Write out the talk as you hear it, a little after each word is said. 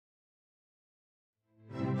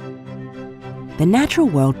The natural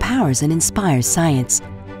world powers and inspires science.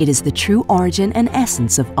 It is the true origin and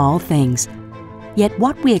essence of all things. Yet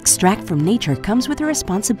what we extract from nature comes with a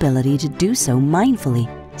responsibility to do so mindfully,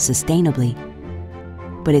 sustainably.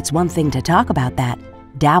 But it's one thing to talk about that,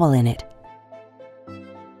 dabble in it.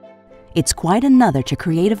 It's quite another to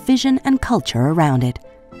create a vision and culture around it,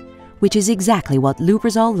 which is exactly what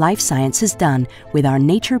Lubrizol Life Science has done with our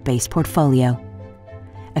nature-based portfolio.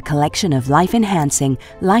 A collection of life-enhancing,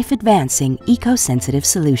 life-advancing, eco-sensitive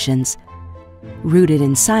solutions. Rooted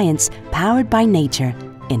in science, powered by nature,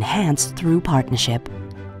 enhanced through partnership.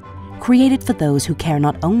 Created for those who care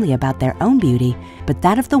not only about their own beauty, but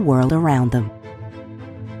that of the world around them.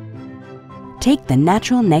 Take the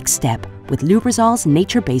natural next step with Lubrizol's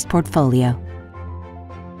nature-based portfolio.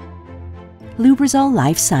 Lubrizol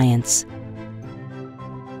Life Science.